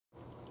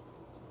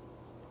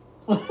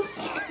You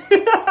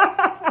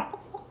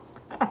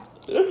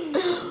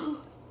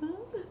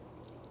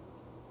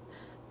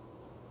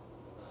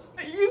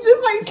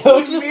just like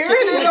smeared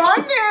it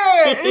on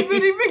there. Is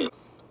it even?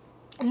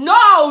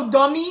 No,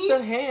 dummy. It's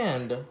your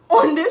hand.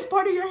 On this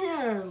part of your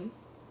hand.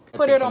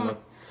 Put it on.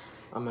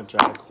 I'm a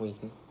drag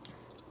queen.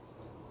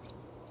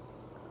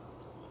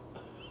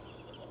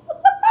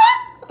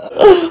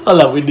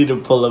 Hold on, we need to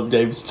pull up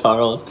James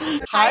Charles.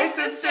 Hi,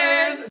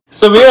 sisters.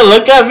 Samera,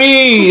 look at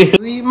me.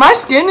 My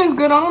skin is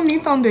good. I don't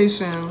need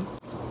foundation.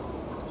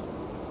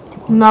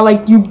 Not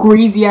like you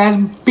greasy ass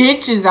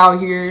bitches out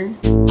here.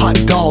 Hot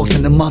dogs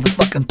in the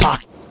motherfucking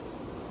pocket.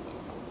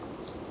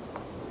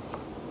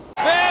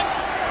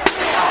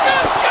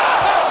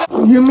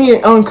 You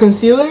mean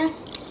concealer?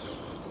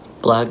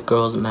 Black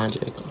girl's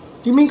magic.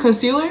 You mean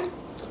concealer?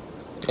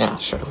 Yeah,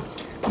 sure.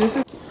 This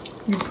is.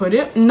 You put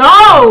it?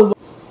 No.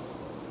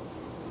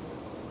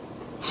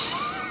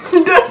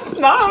 That's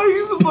not how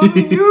you're supposed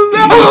to use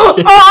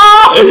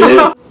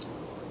that.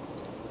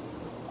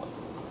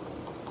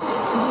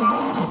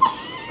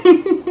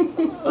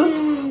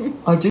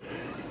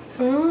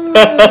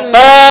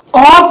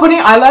 Oh, putting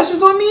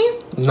eyelashes on me?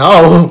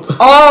 No.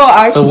 Oh,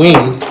 I. The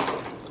wing.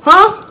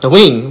 Huh? The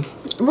wing.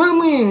 What do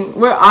you mean?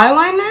 Wear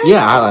eyeliner?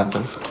 Yeah,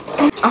 eyeliner.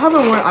 I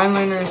haven't worn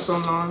eyeliner in so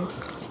long.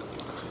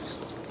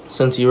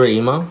 Since you were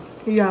emo?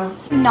 Yeah.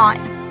 Not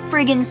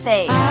friggin'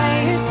 fake.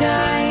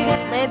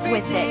 Live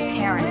with it,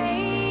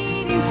 parents.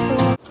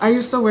 I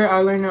used to wear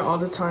eyeliner all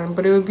the time,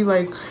 but it would be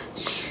like,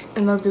 shh,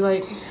 and I'd be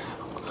like,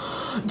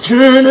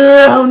 turn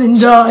around and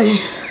die.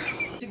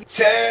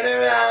 Turn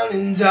around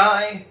and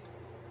die.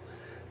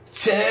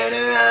 Turn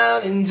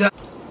around and die.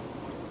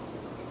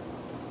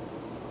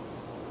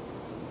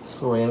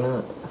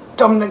 Serena.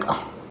 Dumb nigga.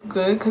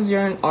 Good, because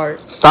you're in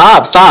art.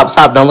 Stop, stop,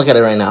 stop. Don't look at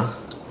it right now.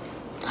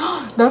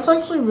 That's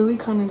actually really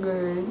kind of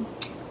good.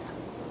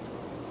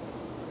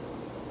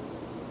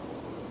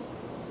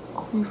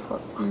 You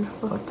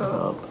fucked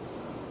up.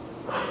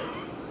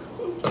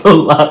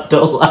 Don't laugh,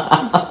 don't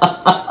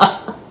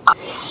laugh.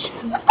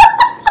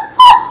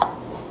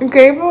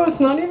 Okay, bro, it's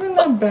not even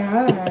that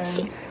bad.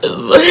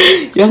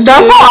 Yes,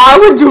 that's how I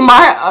would do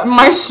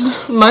my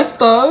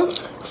stuff.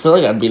 I feel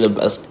like I'd be the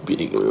best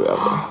beauty guru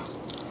ever.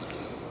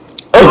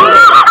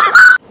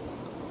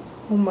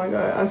 Oh my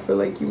god, I feel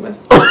like you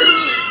messed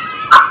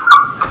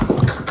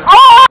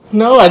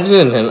No, I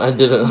didn't. I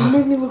didn't. You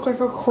made me look like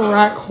a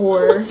crack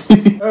whore.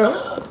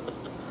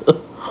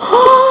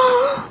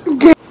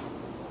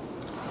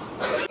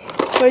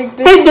 Like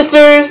this. Hey,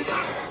 sisters.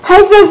 Hi,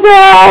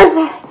 sisters.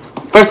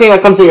 First thing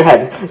that comes to your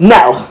head.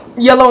 Now.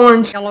 Yellow,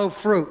 orange. Yellow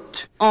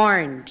fruit.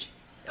 Orange.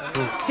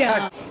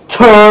 Yeah.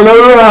 Turn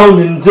around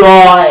and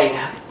die.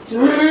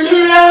 Turn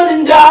around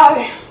and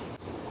die.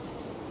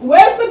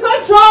 Where's the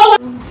controller?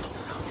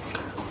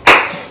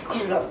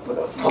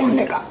 Oh,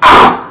 nigga.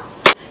 Ah!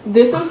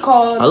 This is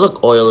called I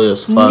look oily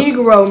as fuck.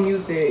 Negro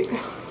music.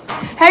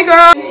 Hey,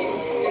 girl.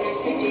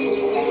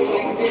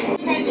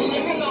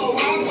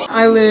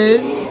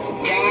 Eyelid.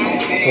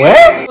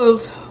 Where?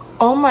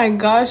 Oh my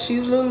gosh,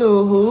 she's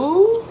Lulu.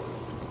 Who?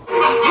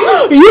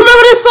 You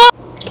remember this song?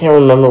 Can't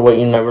remember what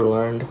you never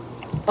learned.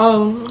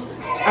 Oh,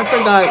 I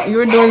forgot. You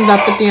were doing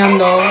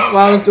Zapateando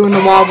while I was doing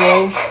the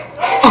wobble.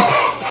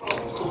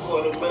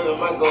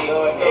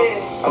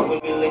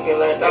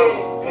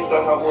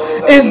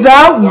 Is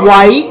that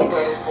white?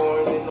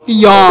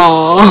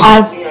 Y'all.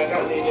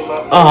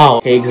 Oh,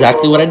 okay,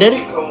 exactly what I did?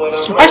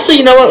 Actually,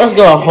 you know what? Let's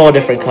go a whole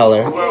different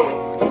color.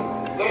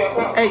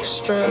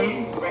 Extra.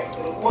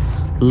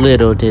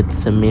 Little did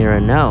Samera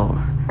know,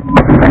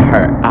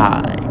 her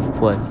eye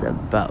was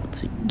about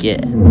to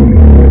get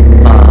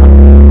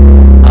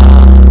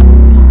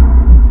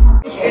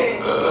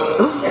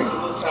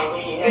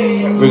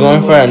We're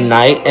going for a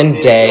night and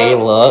day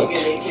look.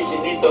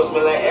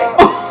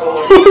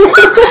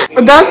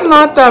 That's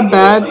not that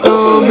bad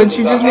though, but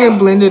you just need to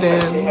blend it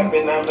in.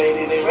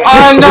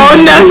 Oh no,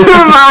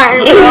 never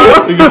mind,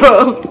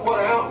 bro.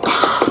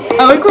 I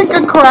look like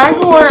a crack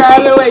whore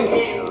at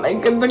it,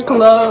 like in the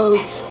club.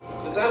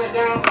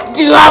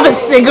 Do you have a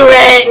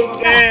cigarette?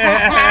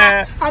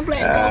 I'm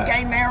playing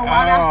cocaine,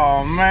 marijuana.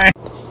 Oh man.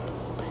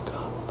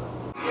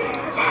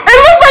 It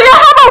looks like I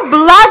have a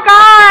black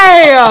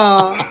eye.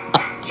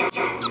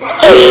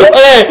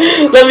 Okay,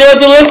 let's go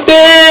to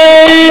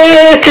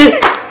listing.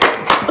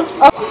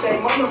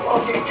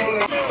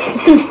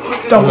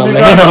 Don't Oh,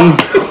 man.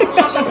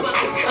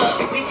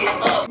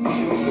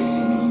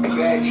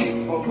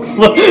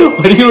 What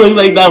do you look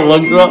like that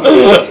one girl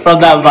from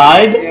that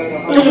Vine?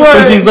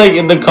 When she's like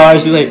in the car,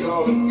 she's like.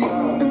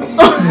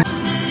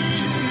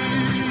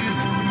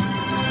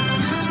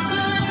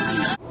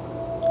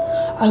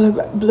 I look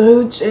like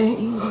blue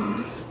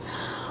jeans,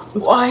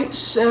 white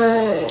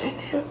shirt,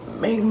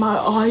 make my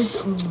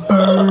eyes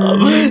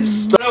burn.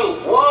 Stop.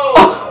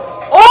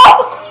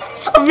 Oh!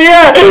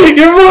 Samera,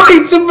 you're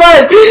ruining too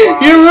much.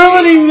 You're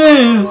ruining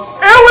this.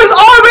 It was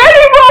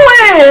already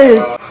ruined.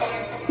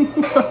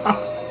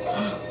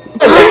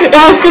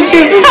 That's because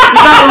you're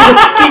not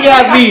looking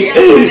at me.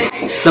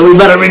 So we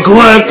better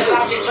record.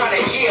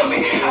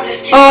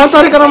 Oh, I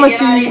thought it got on my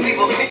teeth.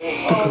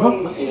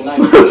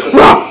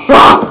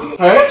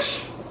 Hurt?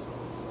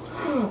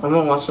 I'm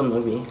gonna watch the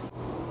movie.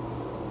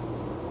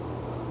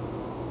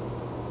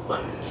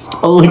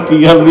 Stop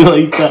looking at me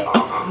like that.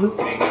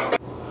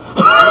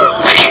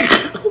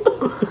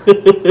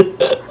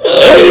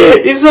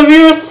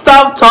 Samera,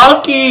 stop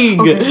talking!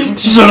 Okay.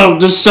 Shut up,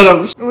 just shut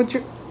up. What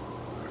you?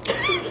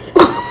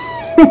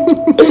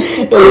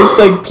 It looks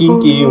like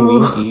Pinky and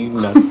Winky,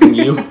 not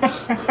you.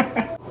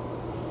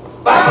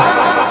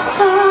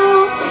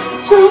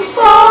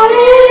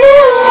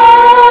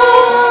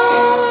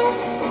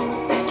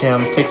 Okay,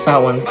 fix that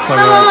one for me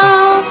right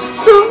now.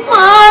 So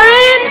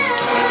fine.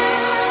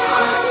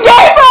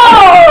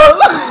 Gabriel!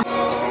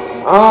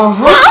 Oh,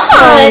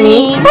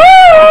 honey.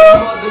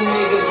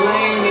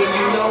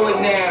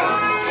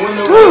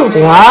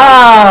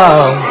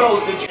 Wow.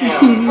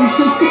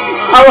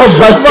 I'm a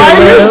buster. Why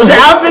are you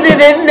jabbing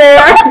it in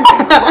there?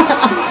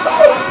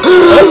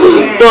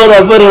 Hold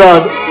on, put it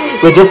on.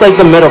 But just like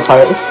the middle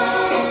part.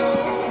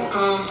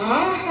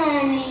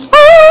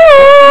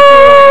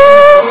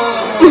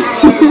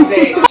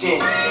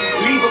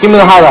 Give me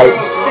the highlight.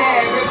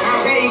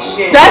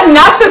 That's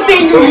not the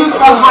thing you use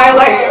for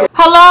highlight.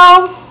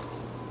 Hello?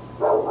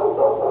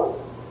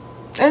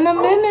 In a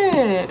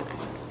minute.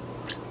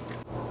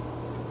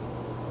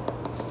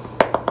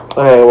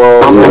 Okay,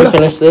 well, I'm gonna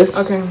finish this.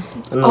 Okay.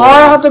 Oh,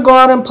 I have to go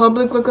out in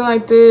public looking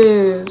like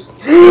this.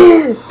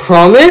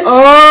 Promise?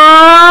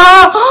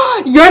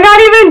 Oh, you're not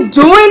even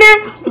doing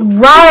it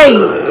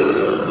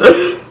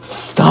right.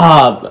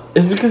 Stop.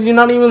 It's because you're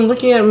not even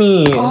looking at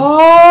me.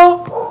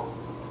 Oh.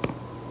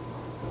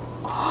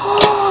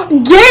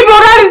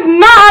 Gabriel, that is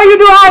not how you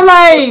do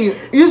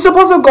highlight. You're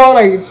supposed to go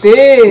like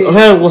this.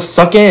 Okay, well,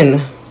 suck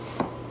in.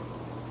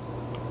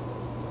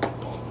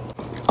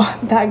 Oh,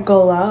 that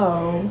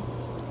glow.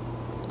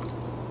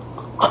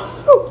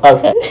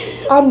 Okay.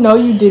 I know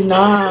you did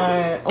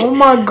not. Oh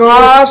my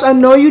gosh, I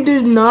know you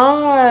did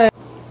not.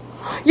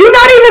 You're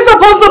not even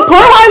supposed to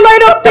put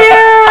highlight up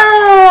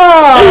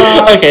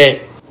there.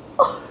 Okay.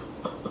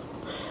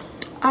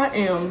 I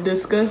am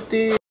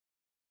disgusted.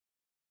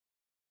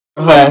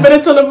 Okay. I better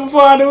tell him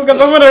before I do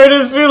because I'm gonna hurt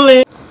his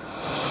feelings.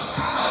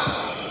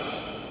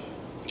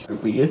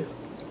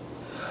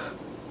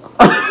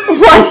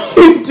 Why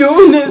are you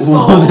doing this?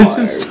 Whoa, this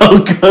is so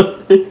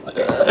good.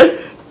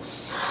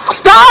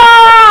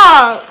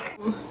 Stop!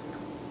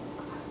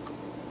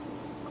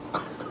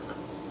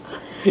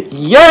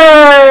 Yay!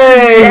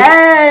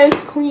 Yes,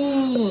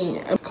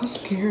 queen. I'm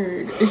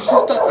scared. It's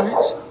just a.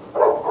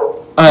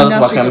 Alright,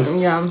 let's walk him.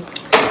 Yeah.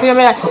 You're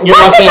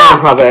walking in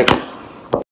public.